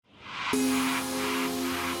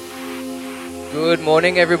Good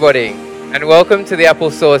morning, everybody, and welcome to the Apple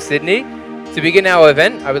Store Sydney. To begin our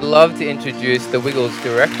event, I would love to introduce the Wiggles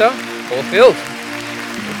director, Paul Field.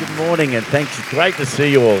 Good morning, and thanks. Great to see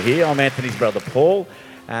you all here. I'm Anthony's brother, Paul,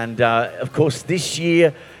 and of course, this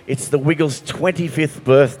year it's the Wiggles' 25th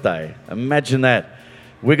birthday. Imagine that.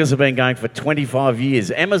 Wiggles have been going for 25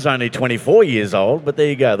 years. Emma's only 24 years old, but there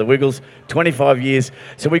you go. The Wiggles, 25 years.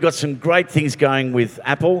 So we've got some great things going with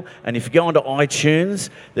Apple. And if you go onto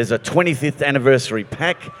iTunes, there's a 25th anniversary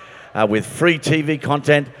pack with free TV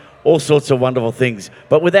content, all sorts of wonderful things.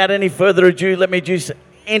 But without any further ado, let me just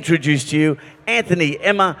introduce to you Anthony,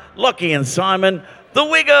 Emma, Lachy, and Simon, the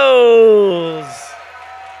Wiggles.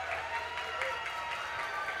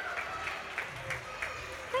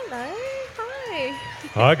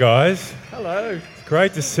 Hi guys. Hello. It's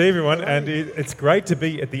great to see everyone, and it's great to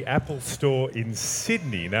be at the Apple Store in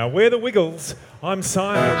Sydney. Now, we're the Wiggles. I'm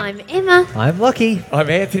Simon. I'm Emma. I'm Lachy. I'm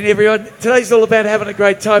Anthony, everyone. Today's all about having a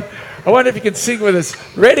great time. I wonder if you can sing with us.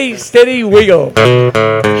 Ready, steady, wiggle. Here we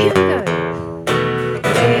go.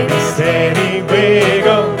 Ready, steady,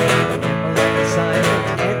 wiggle.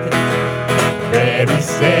 Ready,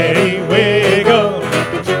 steady, wiggle.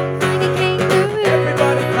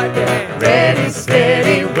 Everybody clap your hands. Ready,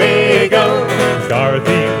 steady, wiggle.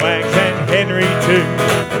 Dorothy, Wax, and Henry too.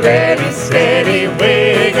 Ready, steady,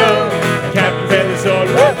 wiggle. Captain Feathersword,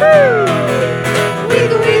 woohoo!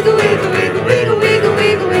 Wiggle, wiggle, wiggle, wiggle, wiggle, wiggle,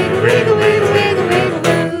 wiggle, wiggle, wiggle, wiggle, wiggle, wiggle,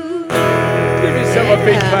 wiggle. Give yourself a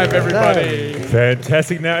big clap, everybody.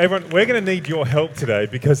 Fantastic. Now, everyone, we're going to need your help today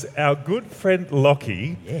because our good friend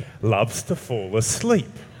Lachy loves to fall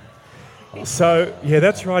asleep. So, yeah,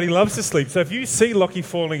 that's right, he loves to sleep. So if you see Lachy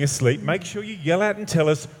falling asleep, make sure you yell out and tell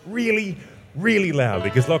us really, really loudly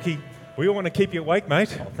because, Lachy, we all want to keep you awake,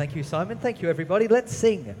 mate. Oh, thank you, Simon. Thank you, everybody. Let's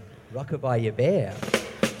sing Rockabye Your Bear.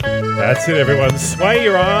 That's it, everyone. Sway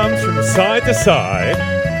your arms from side to side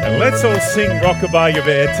and let's all sing Rockabye Your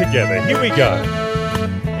Bear together. Here we go.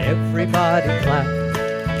 Everybody clap.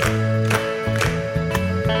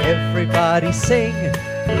 Everybody sing.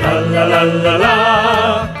 La la la la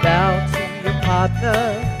la. Bow to your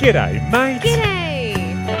partner. G'day, mate. G'day.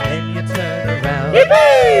 And then you turn around.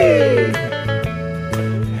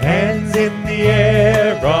 Hands in the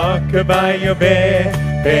air, rockabye your bear.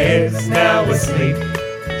 Bear's now asleep.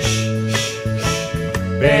 Shh, shh, shh.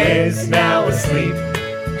 Bear's now asleep.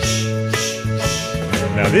 Shh, shh, shh.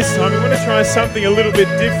 Now this time we want to try something a little bit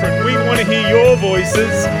different. We want to hear your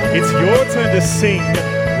voices. It's your turn to sing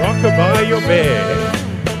Rockabye Your Bear.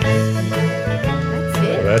 That's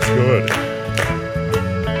it. That's good.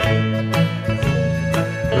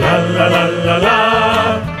 La la la la la.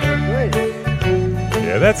 Good.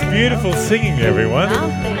 Yeah, that's beautiful singing, everyone.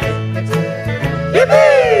 Lovely.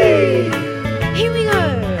 Yippee! Here we go.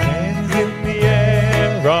 Hands in the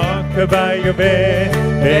air, rockabye your bear.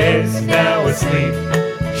 Bear's now asleep.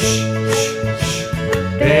 Shh, shh, shh.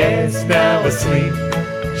 Bear's now asleep.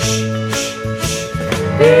 Shh, shh, shh.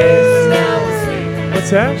 Bear's now asleep. What's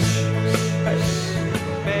that?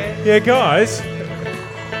 Yeah, guys.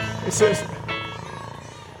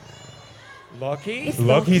 Lachy?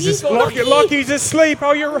 Lachy's asleep.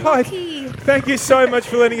 Oh, you're right. Lachy. Thank you so much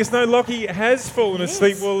for letting us know. Lachy has fallen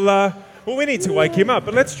asleep. Well, we need to wake him up.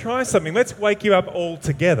 But let's try something. Let's wake you up all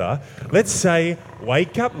together. Let's say,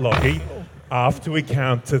 wake up, Lachy, after we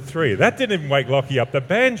count to 3. That didn't even wake Lachy up. The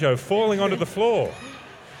banjo falling onto the floor.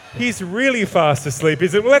 He's really fast asleep,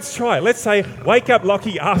 isn't it? Well, let's try it. Let's say, wake up,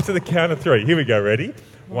 Lachy, after the count of 3. Here we go. Ready?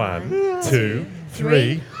 1, 2,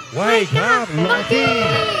 3. Wake up,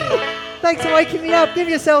 Lachy! Thanks for waking me up. Give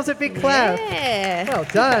yourselves a big clap. Yeah. Well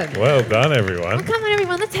done. Well done, everyone. Well, come on,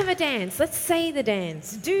 everyone. Let's have a dance. Let's say the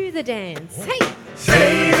dance. Do the dance. Hey.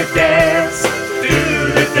 Say the dance, do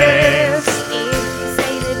the dance. If you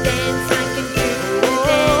say the dance, I can do the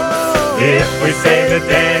dance. If we say the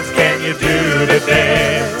dance, can you do the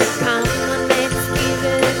dance? Come on, let's give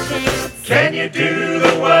it a chance. Can you do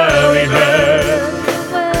the whirly bird? The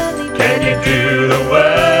whirly bird. Can you do the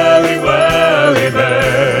whirly, whirly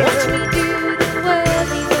bird? Watch me do the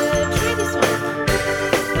whirly bird. Try this one.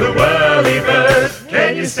 The whirly bird.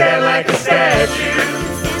 Can you stand like a statue?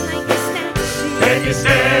 Stand like a statue. Can you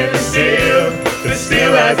stand as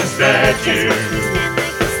still as a statue? Stand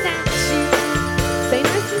like a statue. Stay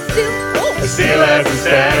nice and still. Oh. As still as a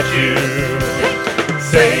statue. Hey.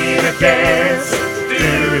 Say the dance, do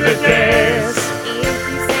the dance. If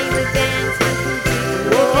you say the dance, I can do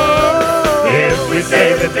the dance. If we say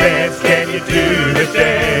the dance, can you do the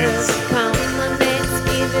dance? Come on, let's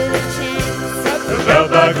give it a chance. The bell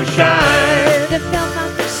buckle shine. The bell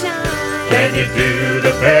buckle shine. Can you do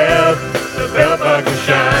the bell buckle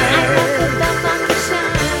shine? I love the bell buckle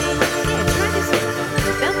shine. Yeah, try this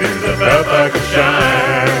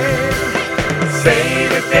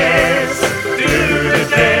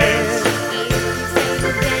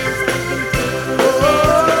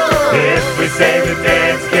say the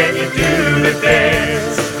dance? Can you do the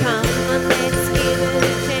dance? Come on, let's give it a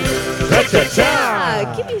chance.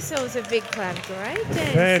 Cha-cha-cha! Give yourselves a big clap. Great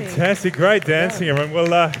dancing. Fantastic, great dancing, everyone.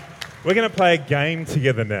 Well, we're going to play a game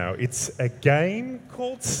together now. It's a game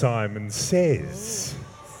called Simon Says.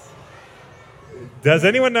 Does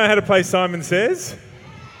anyone know how to play Simon Says?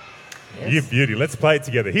 Yes. You beauty. Let's play it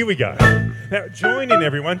together. Here we go. Now, join in,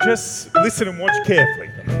 everyone. Just listen and watch carefully.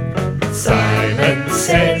 Simon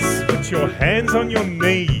says, put your hands on your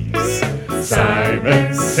knees.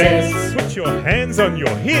 Simon says, put your hands on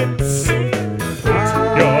your hips. Put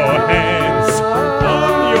your hands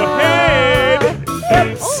on your head.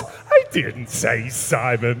 Oops, I didn't say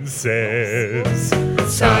Simon says.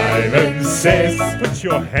 Simon says, put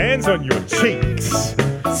your hands on your cheeks.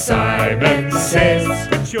 Simon says,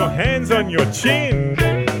 put your hands on your chin.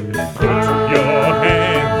 Put your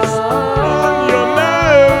hands on your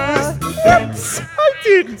nose. Oops, I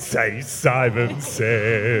didn't say Simon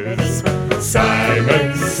says.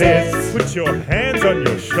 Simon says, put your hands on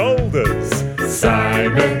your shoulders.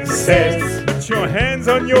 Simon says, put your hands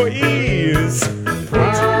on your ears.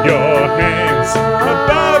 Put your hands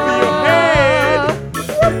above your head.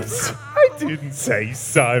 Whoops, I didn't say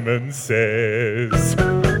Simon says.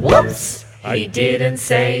 Whoops, He didn't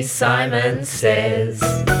say Simon says.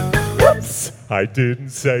 Whoops, I didn't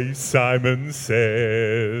say Simon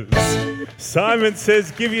says. Simon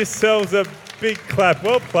says, give yourselves a big clap.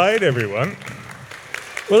 Well played, everyone.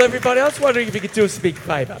 Well, everybody, I was wondering if you could do us a big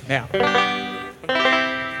favour. Now,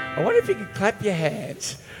 I wonder if you could clap your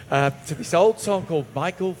hands to this old song called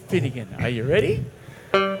Michael Finnegan. Are you ready?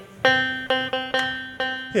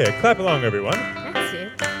 Yeah, clap along, everyone. That's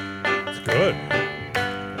it. It's good.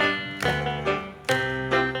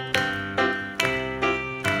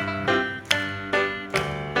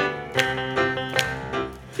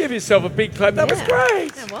 Give yourself a big clap. That was Yeah.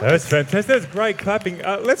 great. That was fantastic. That was great clapping.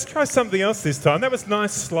 Let's try something else this time. That was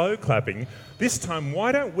nice, slow clapping. This time,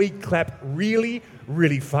 why don't we clap really,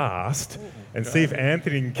 really fast and see if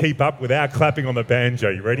Anthony can keep up with our clapping on the banjo.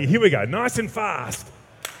 You ready? Here we go. Nice and fast.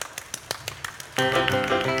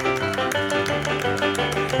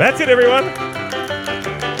 That's it, everyone.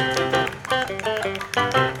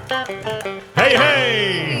 Hey,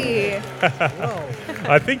 hey!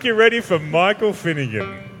 I think you're ready for Michael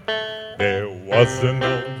Finnegan. There was an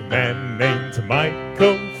old man named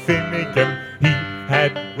Michael Finnegan. He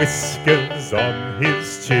had whiskers on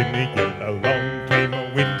his chin again. Along came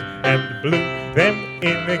a wind and blew them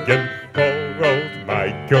in again. Poor old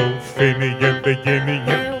Michael Finnegan beginning.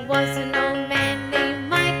 There was an old man named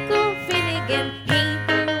Michael Finnegan. He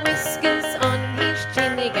blew whiskers on his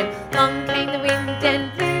chin again. Long came the wind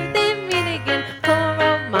and blew them in again. Poor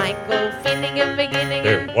old Michael Finnegan beginning.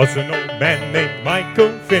 There was an old man named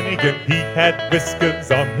Michael Finnegan. He had whiskers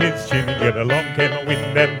on his chin again. Along came a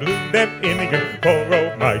wind and blew them in again. Poor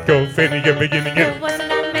old Michael Finnegan beginning There again. was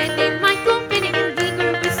an old man named Michael Finnegan. He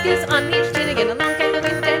grew whiskers on his chin again. Along came the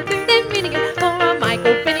wind and blew them in again. Poor old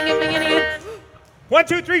Michael Finnegan beginning again. 1,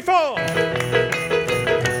 2, 3, 4.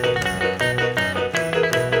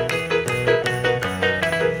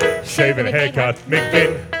 Shaving a haircut,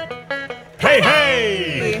 McFinn. Hey,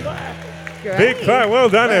 hey! Big clap. Well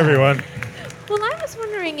done, everyone. Well, I was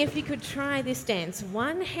wondering if you could try this dance.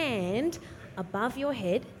 One hand above your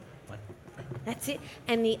head. That's it.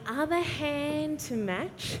 And the other hand to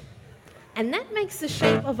match. And that makes the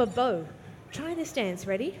shape of a bow. Try this dance.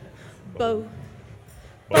 Ready? Bow.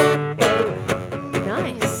 Bow, bow.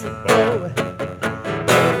 Nice. Bow.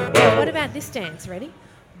 Now, what about this dance? Ready?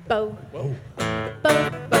 Bow. Bow. Bow,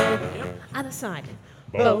 bow. Other side.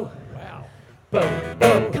 Bow. Wow. Bow,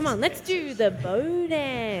 bow. Come on, let's do the bow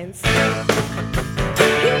dance.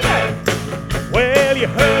 Here we go. Well, you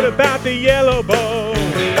heard about the yellow bow.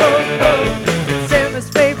 It's Emma's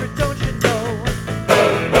favorite, don't you know?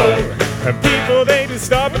 And people, they just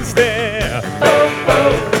stop and stare.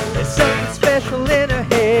 There's something special in her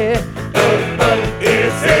hair.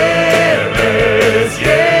 It's Emma's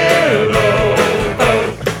yellow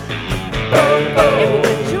bow.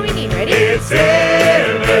 Everyone join in, ready? It's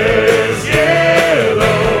Emma's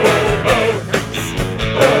yellow bow.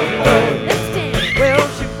 Let's dance. Well,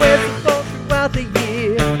 she wears a bow throughout the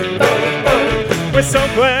year. We're so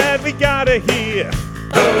glad we got her here.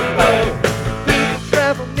 People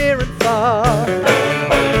travel near and far.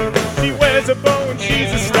 She wears a bow and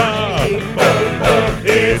she's a star.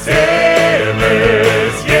 It's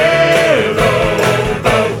Emma's yellow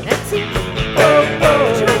bow. That's it.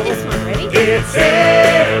 Try this one, ready? It's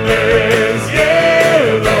Emma's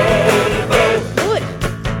yellow bow. Good.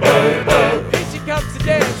 Here she comes to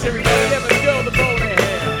dance, everybody. Emma, girl, the bone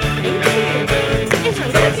in her hair.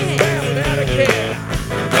 Everyone, clap your hands. Without a care.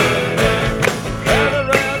 Round and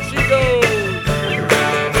round she goes.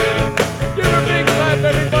 Give her a big clap,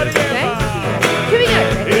 everybody. Thank Emma. you. Here we go.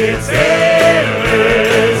 Ready? It's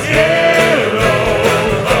endless yellow.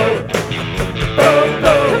 Come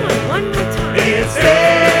on, one more time. It's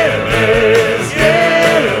endless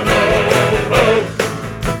yellow.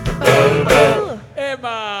 Oh.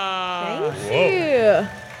 Emma. Thank you.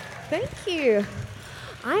 Thank you.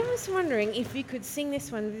 I was wondering if you could sing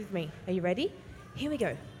this one with me. Are you ready? Here we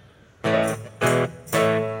go. I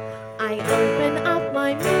open up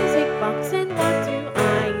my music box and what do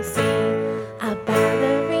I see? A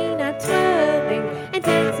ballerina twirling and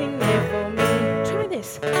dancing there for me. Try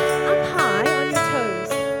this. Up high on your toes.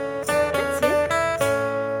 That's it.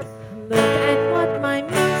 Look at what my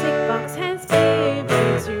music box has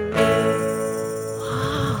given to me.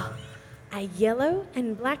 Wow. A yellow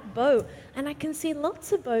and black bow. And I can see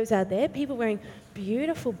lots of bows out there. People wearing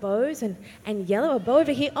beautiful bows and yellow. A bow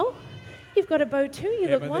over here. Oh, you've got a bow too. You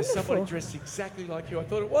look Emma, there's somebody wonderful. dressed exactly like you. I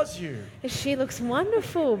thought it was you. She looks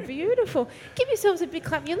wonderful, beautiful. Give yourselves a big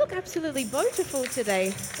clap. You look absolutely beautiful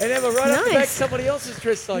today. And Emma, right up the back, Nice. somebody else is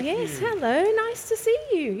dressed like Yes, you. hello. Nice to see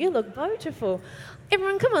you. You look beautiful.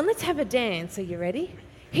 Everyone, come on, let's have a dance. Are you ready?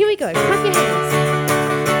 Here we go. Clap your hands.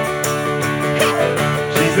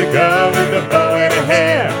 She's a girl with a bow in her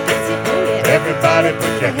hair. That's it. Oh, yeah. Everybody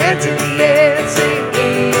put your hands in the air and sing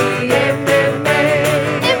E-M-M-A.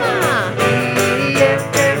 Emma!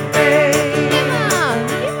 E-M-M-A. Emma!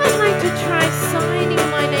 You might like to try signing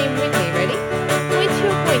my name with me. Ready? Point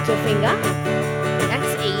your pointer finger.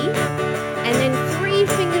 That's E. And then 3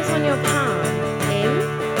 fingers on your palm. M,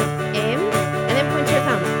 and then point your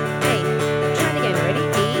thumb. A. Try it again. Ready? E.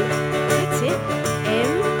 That's it.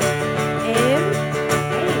 M, A.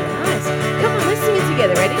 Nice. Come on, let's sing it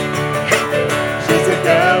together. Ready? She's a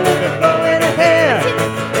girl with a bow in her hair.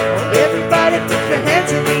 Everybody put your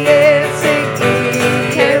hands in the air and sing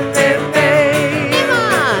E-M-M-A.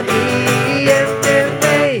 Emma!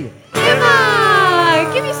 E-M-M-A.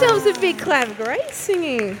 Emma! Give yourselves a big clap. Great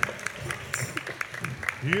singing.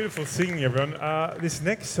 Beautiful singing, everyone. This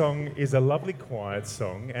next song is a lovely quiet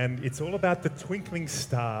song, and it's all about the twinkling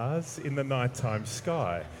stars in the nighttime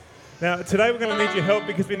sky. Now, today we're going to need your help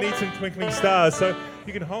because we need some twinkling stars. So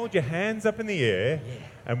you can hold your hands up in the air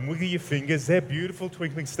and wiggle your fingers. They're beautiful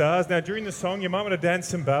twinkling stars. Now, during the song, you might want to dance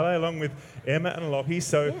some ballet along with Emma and Lachy.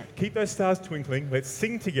 So keep those stars twinkling. Let's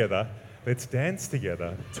sing together. Let's dance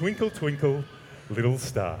together. Twinkle, twinkle, little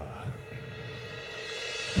star.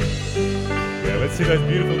 Yeah, let's see those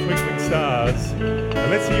beautiful twinkling stars. And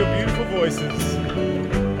let's hear your beautiful voices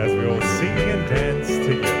as we all sing and dance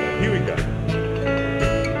together. Here we go.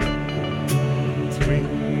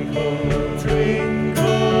 Twinkle,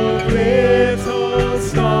 twinkle, little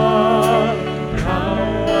star, how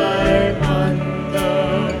I wonder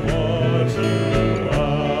what you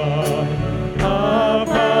are. Up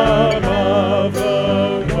above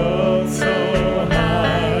the world so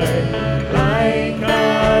high, like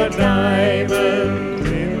a diamond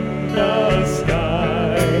in the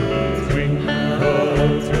sky.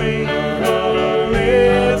 Twinkle, twinkle,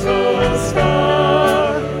 little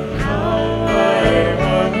star, how I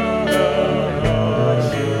wonder what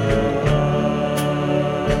you are.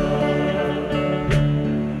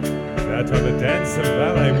 Now time to dance some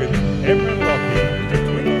ballet with Emma and Lachy.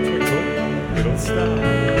 Twinkle, twinkle, little star.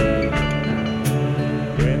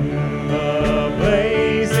 When the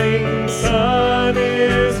blazing sun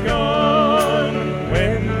is gone,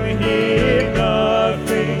 when here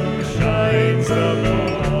nothing shines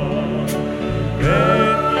upon,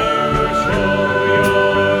 then you show your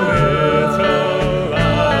little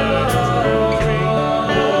light.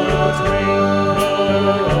 Twinkle,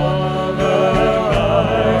 twinkle, all the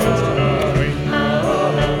night.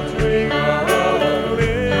 Twinkle, twinkle,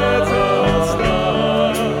 little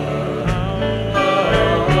star, how I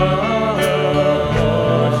wonder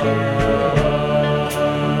what you are.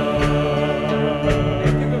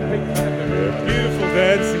 Beautiful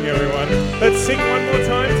dancing, everyone. Let's sing one more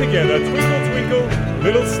time together. Twinkle, twinkle,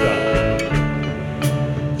 little star.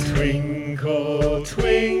 Twinkle,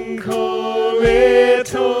 twinkle,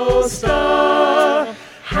 little star,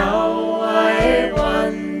 how I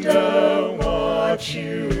wonder what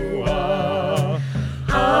you are.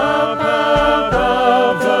 Up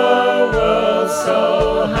above the world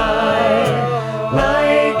so high,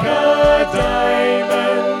 like a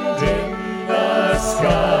diamond in the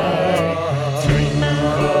sky.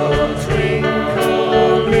 Twinkle,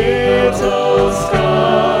 twinkle, little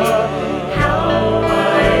star, how I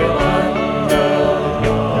wonder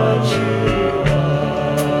what you are.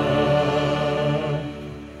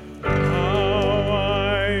 How I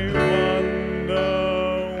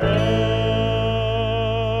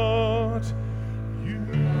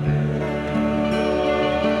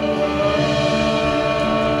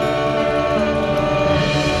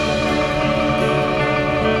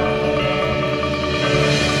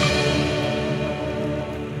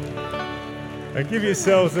And give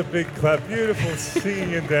yourselves a big clap. Beautiful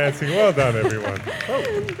singing and dancing. Well done, everyone.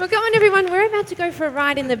 Well, go on, everyone. We're about to go for a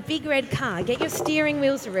ride in the big red car. Get your steering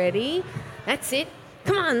wheels ready. That's it.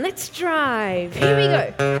 Come on, let's drive. Here we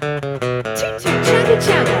go. Toot toot chugga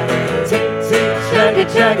chugga. Toot toot chugga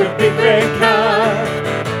chugga, big red car.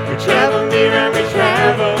 We travel near and we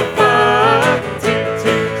travel far. Toot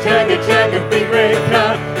toot chugga chugga, big red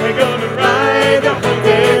car. We're gonna ride the whole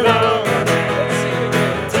day long.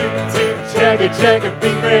 Toot toot chugga chugga,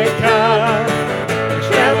 big red car. We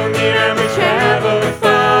travel near and we travel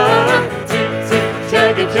far. Toot toot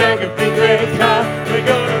chugga chugga, big red car. We're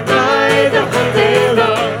gonna ride the whole day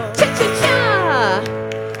long. Cha-cha-cha!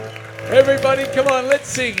 Everybody, come on, let's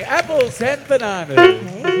sing Apples and Bananas.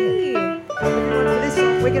 Hey. For this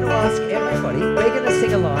song, we're going to ask everybody, we're going to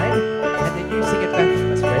sing a line, and then you sing it back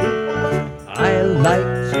to us. Ready? I like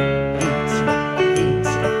to eat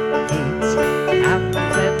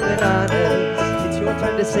apples and bananas. It's your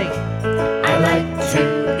turn to sing. I like to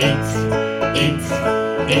eat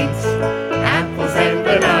apples and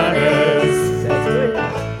bananas. Sounds good.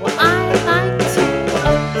 Well, I like to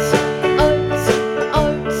oats and bananas.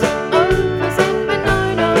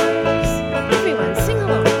 Everyone, sing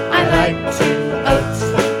along. I like to oats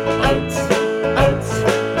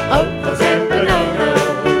and bananas.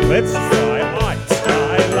 Let's try ice. I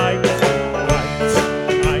like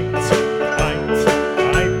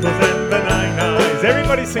apples and bananas.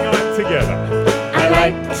 Everybody sing it together. I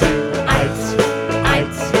like to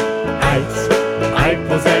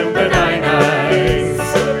apples and bananas.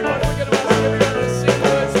 So everybody, we're going to ask everyone to sing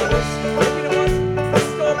words with us. And you know what? The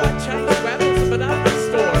store might change to Apples and Bananas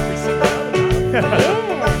store if we sing that.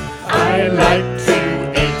 I like to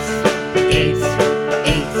eat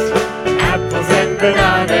apples and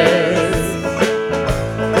bananas.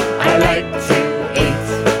 I like to eat.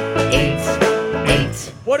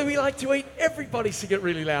 What do we like to eat? Everybody sing it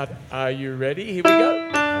really loud. Are you ready? Here we go.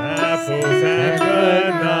 Apples and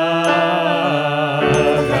bananas.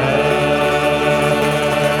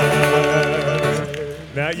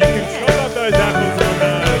 Now you can chop up those apples and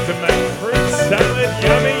bananas and make fruit salad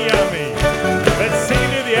yummy, yummy. Let's sing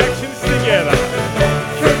and do the actions together.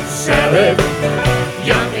 Fruit salad,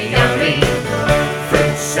 yummy, yummy.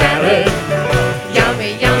 Fruit salad,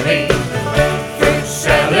 yummy, yummy. Fruit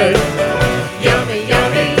salad, yummy,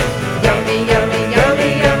 yummy. Yummy, yummy, yummy,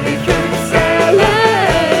 yummy.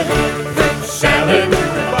 Fruit salad,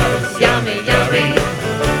 yummy, yummy.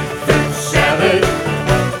 Fruit salad,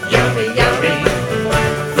 yummy, yummy.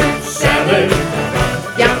 Fruit salad,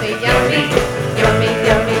 yummy, yummy. Yummy,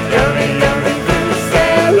 yummy, yummy, yummy. Fruit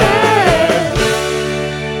salad.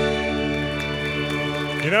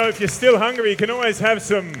 You know, if you're still hungry, you can always have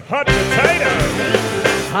some hot potatoes.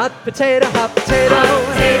 Hot potato, hot potato. Hot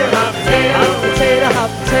potato, hot potato. Hot potato,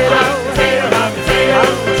 hot potato. Hot potato, hot potato.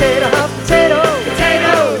 Hot potato, hot potato. Potato,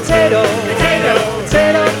 Potato, potato.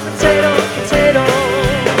 potato, potato, potato.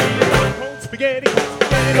 Cold spaghetti.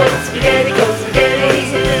 Cold spaghetti, cold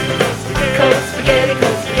spaghetti. Cold spaghetti,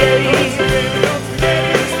 cold spaghetti.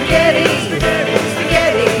 Spaghetti,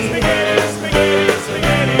 spaghetti.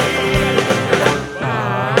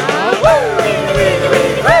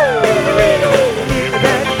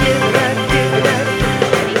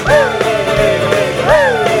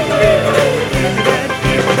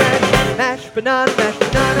 Mashed banana, mashed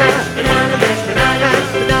banana. Mashed banana, mashed banana.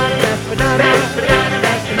 Mashed banana, mashed banana. Mashed banana,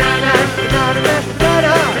 mashed banana. Banana, mashed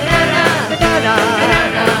banana. Banana, Banana,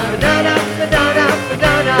 banana, banana,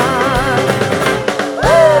 banana.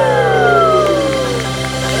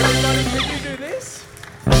 Everybody, can you do this?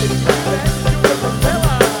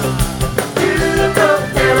 Do the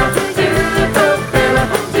propeller, do the propeller,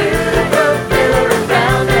 do the propeller,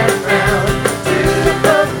 round and round. Do the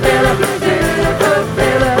propeller, do the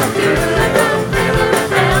propeller, do the propeller,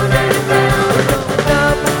 round and round.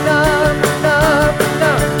 Banana, banana,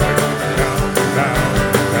 banana.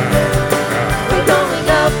 We're going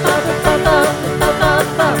up, up, up, up, up,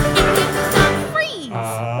 up, up. It gives us some freeze.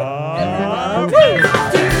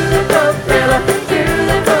 Do the propeller, do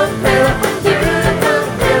the propeller, do the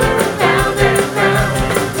propeller, round and round.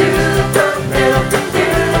 Do the propeller, do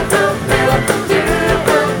the propeller, do the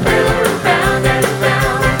propeller, round and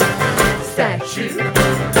round. Statue,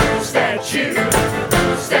 statue,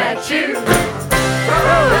 statue.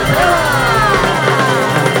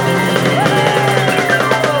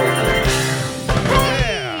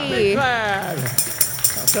 Hey. Glad.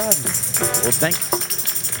 Well done.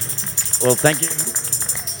 Well, thank you.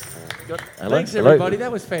 Hello? Thanks, Hello? everybody.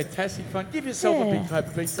 That was fantastic fun. Give yourself a big clap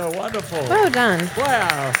for being so wonderful. Well done.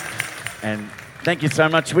 Wow. And thank you so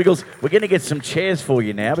much, Wiggles. We're going to get some chairs for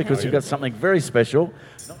you now because we've got something very special.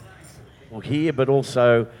 people here, but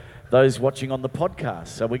also those watching on the podcast.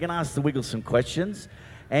 So we're going to ask the Wiggles some questions,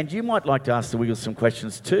 and you might like to ask the Wiggles some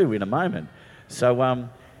questions too in a moment. So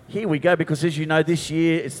here we go, because as you know, this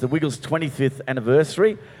year it's the Wiggles' 25th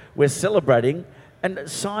anniversary. We're celebrating, and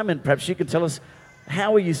Simon, perhaps you can tell us,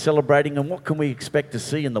 how are you celebrating and what can we expect to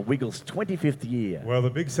see in the Wiggles' 25th year? Well, the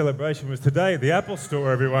big celebration was today at the Apple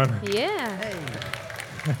Store, everyone. Yeah.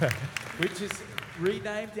 Which is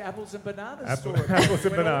renamed the Apples and Bananas Apple- store. Apples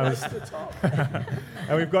and Went all the way Bananas. to the top.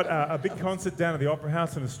 And we've got a big concert down at the Opera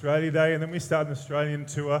House on Australia Day, and then we start an Australian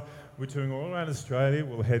tour. We're touring all around Australia.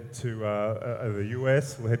 We'll head to the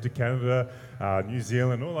US, we'll head to Canada, New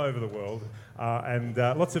Zealand, all over the world. And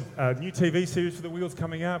lots of new TV series for the Wiggles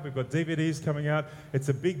coming out. We've got DVDs coming out. It's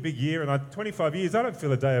a big, big year. And 25 years, I don't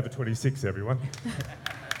feel a day over 26, everyone.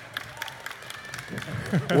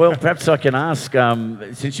 Well, perhaps I can ask,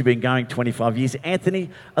 since you've been going 25 years, Anthony,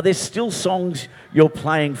 are there still songs you're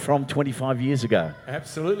playing from 25 years ago?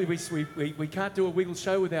 Absolutely. We can't do a Wiggle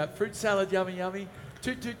show without fruit salad, yummy, yummy,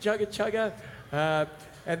 toot toot chugga chugga,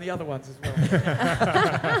 and the other ones as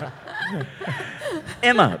well.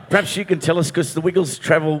 Emma, perhaps you can tell us, because the Wiggles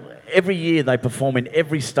travel every year, they perform in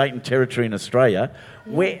every state and territory in Australia,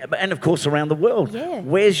 where, and of course around the world. Yeah.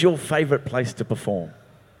 Where's your favourite place to perform?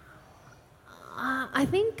 I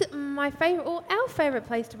think my favourite, or our favourite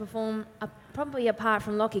place to perform, probably apart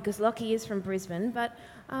from Lachy, because Lachy is from Brisbane, but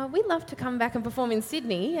we love to come back and perform in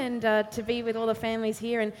Sydney and to be with all the families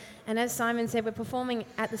here. And as Simon said, we're performing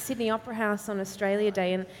at the Sydney Opera House on Australia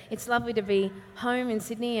Day, and it's lovely to be home in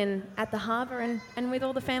Sydney and at the harbour and with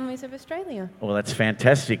all the families of Australia. Well, that's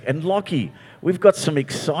fantastic. And Lachy, we've got some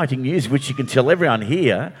exciting news, which you can tell everyone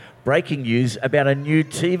here, breaking news about a new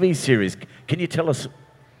TV series. Can you tell us?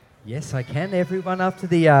 Yes, I can. Everyone, after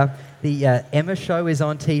the Emma show is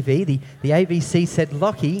on TV, the ABC said,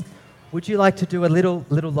 Lachy, would you like to do a little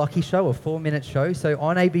Lachy show, a 4-minute show? So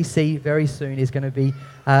on ABC very soon is going to be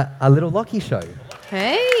a little Lachy show.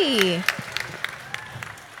 Hey!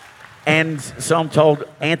 And so I'm told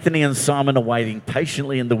Anthony and Simon are waiting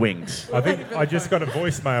patiently in the wings. I think I just got a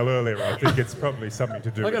voicemail earlier. I think it's probably something to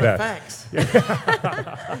do I with got a that. fax.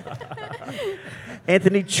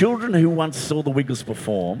 Anthony, children who once saw the Wiggles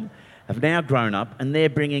perform have now grown up and they're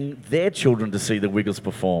bringing their children to see the Wiggles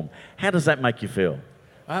perform. How does that make you feel?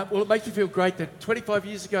 Well, it makes you feel great that 25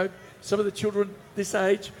 years ago, some of the children this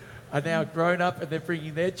age are now grown up and they're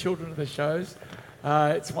bringing their children to the shows.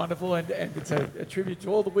 It's wonderful, and it's a tribute to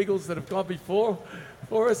all the Wiggles that have gone before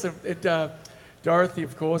us. And Dorothy,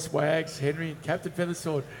 of course, Wags, Henry, and Captain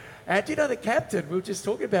Feathersword. And you know the Captain, we were just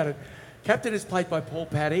talking about it. Captain is played by Paul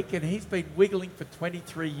Paddock, and he's been wiggling for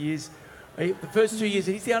 23 years. The first 2 years,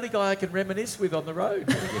 he's the only guy I can reminisce with on the road.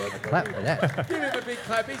 Clap for that. Give him a big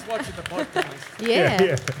clap. He's watching the podcast.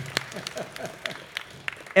 Yeah.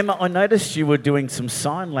 Emma, I noticed you were doing some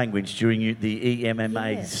sign language during the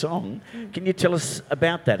EMMA Yeah. song. Can you tell us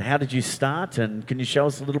about that? How did you start, and can you show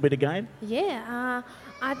us a little bit again? Yeah,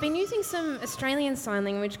 I've been using some Australian sign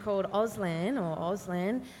language called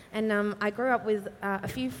Auslan, and I grew up with a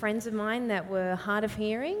few friends of mine that were hard of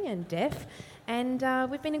hearing and deaf, and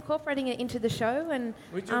we've been incorporating it into the show, and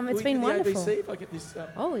Would it's you been do the wonderful. ABC if I get this?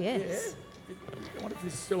 Oh, yes. Yeah. I wonder if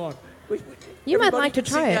this is still on. You might Everybody like to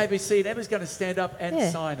can try sing it. the ABC, and Emma's going to stand up and Yeah.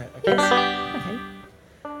 sign it. Okay?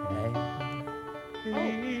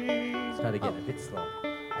 Okay. Start again, a bit slow.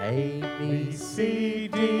 A, B, C,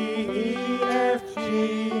 D, E, F,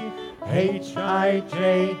 G, H, I,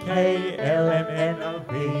 J, K, L, M, N, O,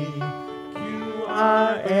 P, Q,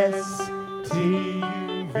 R, S, T,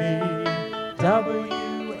 U, V,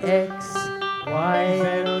 W, X,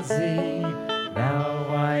 Y, Z. Now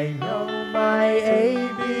I know my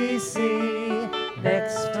ABC.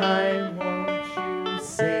 Next time, won't you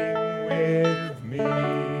sing with me?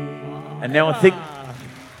 And now I think,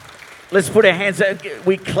 let's put our hands out.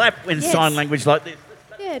 We clap in Yes. sign language like this.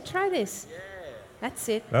 Yeah, try this. That's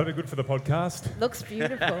it. That'll be good for the podcast. Looks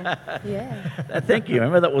beautiful. Yeah. Thank you,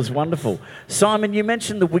 Emma. That was wonderful. Simon, you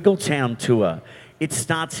mentioned the Wiggletown tour. It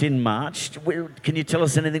starts in March. Can you tell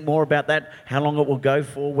us anything more about that? How long it will go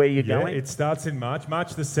for? Where you're Yeah, going? it starts in March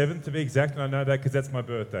the 7th to be exact, and I know that because that's my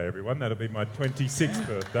birthday, everyone. That'll be my 26th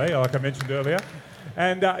birthday, like I mentioned earlier.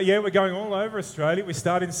 And yeah, we're going all over Australia. We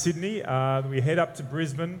start in Sydney, we head up to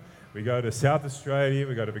Brisbane, we go to South Australia,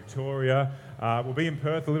 we go to Victoria. We'll be in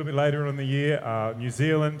Perth a little bit later on in the year, New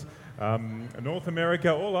Zealand, North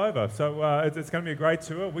America, all over. So it's going to be a great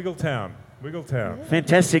tour. Wiggletown.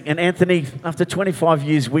 Fantastic. And Anthony, after 25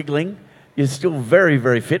 years wiggling, you're still very,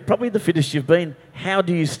 very fit. Probably the fittest you've been. How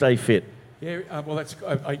do you stay fit? Yeah, well,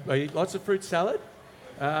 I eat lots of fruit salad.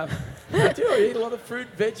 I do. I eat a lot of fruit,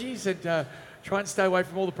 veggies, and try and stay away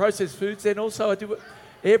from all the processed foods. And also I do it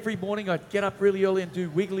every morning. I get up really early and do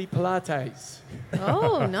wiggly Pilates.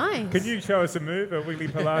 Oh, nice. Can you show us a move, a wiggly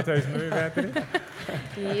Pilates move, Anthony?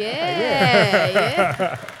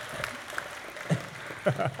 Yeah.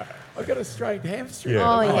 I've got a strained hamstring. Yeah.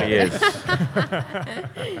 Oh, Oh, yeah. yes.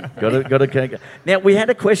 got to. Now, we had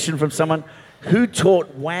a question from someone who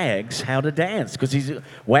taught Wags how to dance, because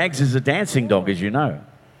Wags is a dancing dog, as you know.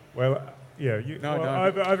 Well, yeah.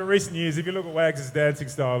 Over recent years, if you look at Wags' dancing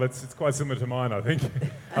style, it's quite similar to mine, I think.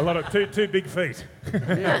 A lot of two big feet.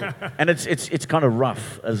 And it's kind of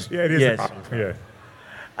rough. Yeah, it is. Yes. Yeah.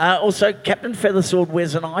 Also, Captain Feathersword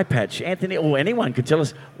wears an eye patch. Anthony, or anyone can tell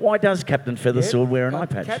us, why does Captain Feathersword wear an eye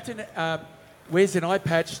patch? Captain wears an eye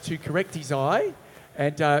patch to correct his eye,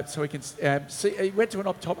 and so he can see. He went to an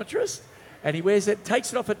optometrist, and he wears it,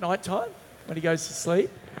 takes it off at night time when he goes to sleep,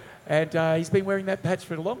 and he's been wearing that patch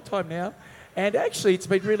for a long time now. And actually, it's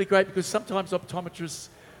been really great because sometimes optometrists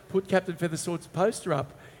put Captain Feathersword's poster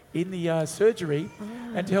up in the surgery,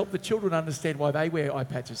 and to help the children understand why they wear eye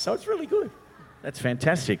patches. So it's really good. That's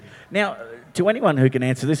fantastic. Now, to anyone who can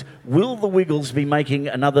answer this, will the Wiggles be making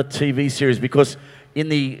another TV series? Because in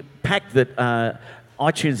the pack that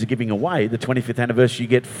iTunes are giving away, the 25th anniversary, you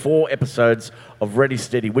get 4 episodes of Ready,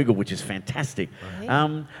 Steady, Wiggle, which is fantastic.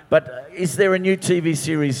 Right. But is there a new TV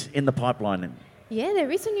series in the pipeline? Yeah, there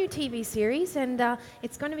is a new TV series, and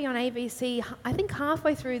it's going to be on ABC, I think,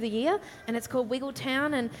 halfway through the year, and it's called Wiggle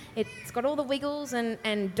Town, and it's got all the Wiggles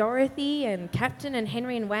and Dorothy and Captain and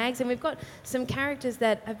Henry and Wags, and we've got some characters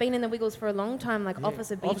that have been in the Wiggles for a long time, like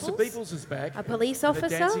Officer Beeples. Officer Beeples is back. A police The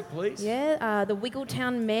officer. dancing police. Yeah, the Wiggle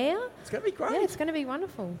Town mayor. It's going to be great. Yeah, it's going to be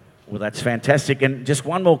wonderful. Well, that's fantastic. And just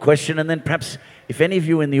one more question, and then perhaps if any of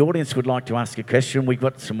you in the audience would like to ask a question, we've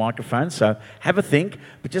got some microphones, so have a think.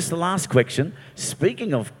 But just the last question,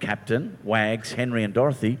 speaking of Captain, Wags, Henry and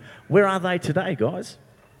Dorothy, where are they today, guys?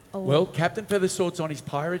 Oh. Well, Captain Feathersword's on his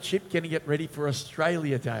pirate ship getting it ready for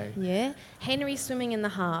Australia Day. Yeah, Henry's swimming in the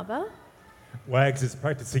harbour. Wags is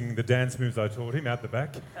practicing the dance moves I taught him out the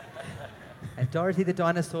back. And Dorothy the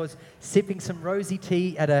dinosaur's sipping some rosy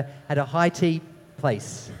tea at a high tea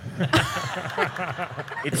place.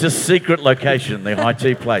 It's a secret location, the high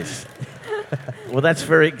tea place. Well, that's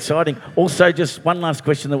very exciting. Also, just one last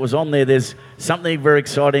question that was on there. There's something very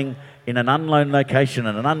exciting in an unknown location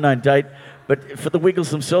and an unknown date. But for the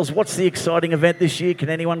Wiggles themselves, what's the exciting event this year? Can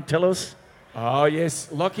anyone tell us? Oh,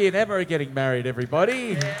 yes. Lachy and Emma are getting married,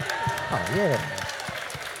 everybody. Oh, yeah.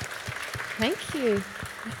 Thank you.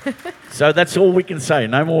 So that's all we can say.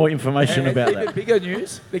 No more information And about even that. bigger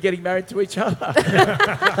news, they're getting married to each other.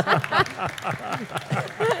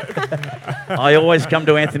 I always come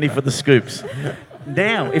to Anthony for the scoops.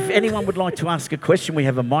 Now, if anyone would like to ask a question, we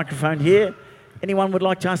have a microphone here. Anyone would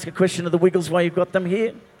like to ask a question of the Wiggles while you've got them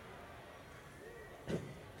here?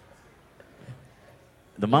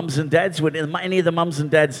 The mums and dads, would any of the mums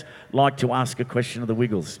and dads like to ask a question of the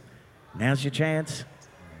Wiggles? Now's your chance.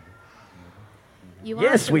 You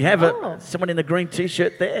Yes, asked we have before. someone in the green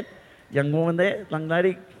T-shirt there. Young woman there, young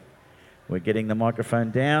lady. We're getting the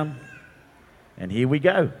microphone down. And here we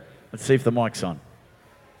go. Let's see if the mic's on.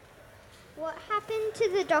 What happened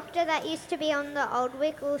to the doctor that used to be on the old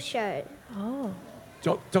Wiggle show? Oh.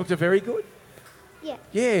 Dr. Very Good? Yeah.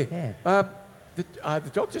 Yeah.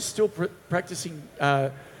 The doctor's still practicing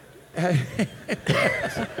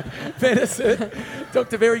medicine.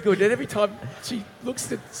 Dr. Very Good. And every time she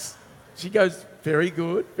looks at, she goes, very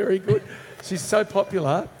good, very good. She's so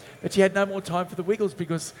popular, but she had no more time for the Wiggles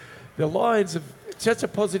because the Lions have such a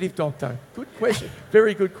positive doctor. Good question.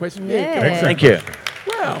 Very good question. Yeah. Thank you.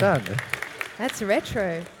 Wow. Done. That's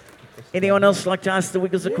retro. Anyone else like to ask the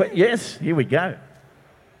Wiggles a question? Yes, here we go.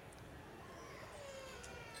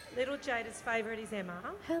 Little Jada's favourite is Emma,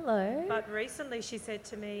 Hello. but recently she said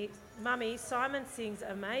to me, Mummy, Simon sings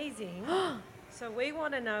amazing, so we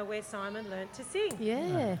want to know where Simon learnt to sing.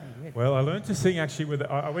 Yeah. Well, I learned to sing actually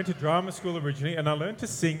I went to drama school originally, and I learned to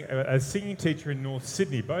sing as a singing teacher in North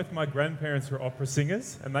Sydney. Both my grandparents were opera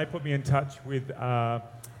singers, and they put me in touch with a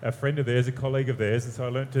friend of theirs, a colleague of theirs, and so I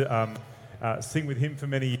learned to sing with him for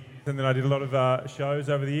many years. And then I did a lot of shows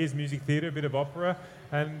over the years, music theatre, a bit of opera,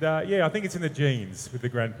 and I think it's in the genes with the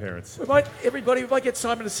grandparents. We might get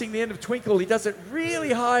Simon to sing the end of Twinkle. He does it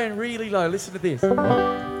really high and really low. Listen to this.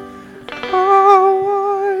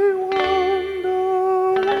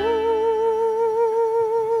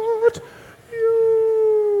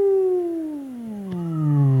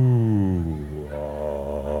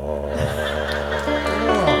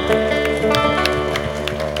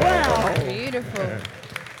 Beautiful.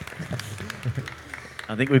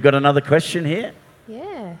 I think we've got another question here.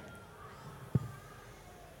 Yeah.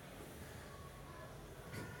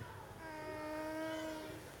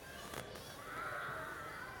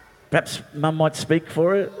 Perhaps Mum might speak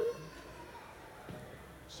for her.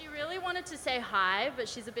 She really wanted to say hi, but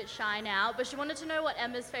she's a bit shy now. But she wanted to know what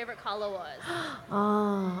Emma's favourite colour was.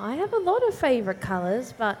 Oh, I have a lot of favourite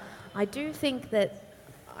colours, but I do think that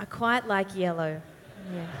I quite like yellow.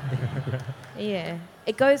 Yeah. Yeah.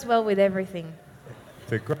 It goes well with everything.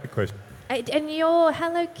 It's a great question. And your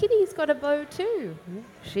Hello Kitty's got a bow too.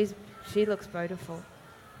 She looks beautiful.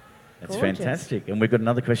 That's Gorgeous. fantastic. And we've got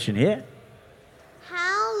another question here.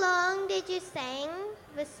 How long did you sing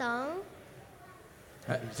the song?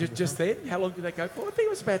 Just then? How long did that go for? I think it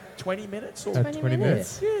was about 20 minutes. Or 20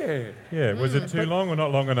 minutes. Yeah. Yeah, was it too long or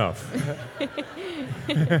not long enough?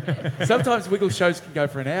 Sometimes Wiggles shows can go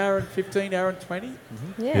for an hour and 15, hour and 20.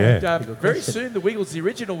 Yeah. Yeah. And, very soon the Wiggles, the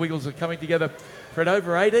original Wiggles, are coming together for an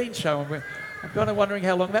over 18 show. And I'm kind of wondering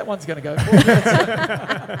how long that one's going to go for.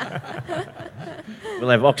 We'll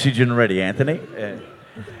have oxygen ready, Anthony.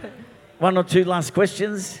 One or two last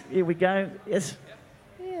questions. Here we go. Yes.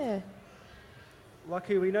 Yeah.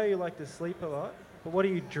 Lachy, we know you like to sleep a lot, but what do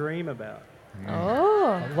you dream about?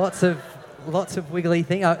 Oh. Lots of wiggly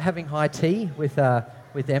thing. Having high tea with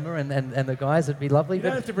Emma and the guys would be lovely. You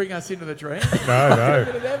don't have to bring us into the dream.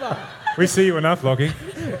 No. We see you enough, Lockie.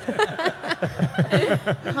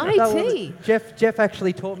 High tea. Jeff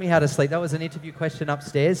actually taught me how to sleep. That was an interview question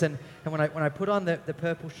upstairs, and when I put on the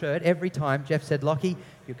purple shirt, every time Jeff said, "Lockie,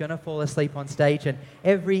 you're going to fall asleep on stage," and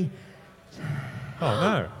every... Oh,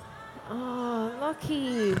 no. Oh,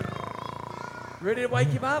 Lockie. Ready to wake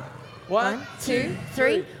him up? One, 2,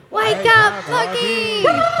 3. Wake up, Lockie!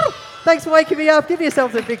 Thanks for waking me up. Give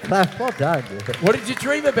yourselves a big clap. Well done. What did you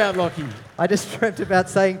dream about, Lockie? I just dreamt about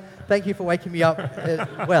saying, thank you for waking me up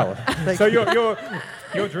well. So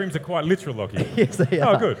your dreams are quite literal, Lockie. Yes, they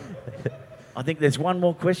are. Oh, good. I think there's one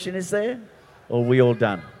more question, is there? Or are we all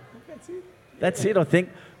done? That's it, I think.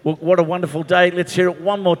 Well, what a wonderful day. Let's hear it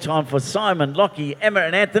one more time for Simon, Lockie, Emma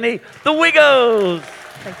and Anthony, the Wiggles.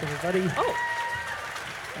 Thanks, everybody. Oh.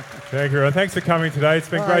 Thank you, and thanks for coming today. It's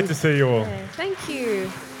been great to see you all. Yeah, thank you.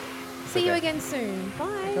 See you again soon.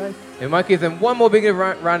 Bye. We might give them one more big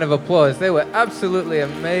round of applause. They were absolutely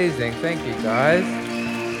amazing. Thank you, guys.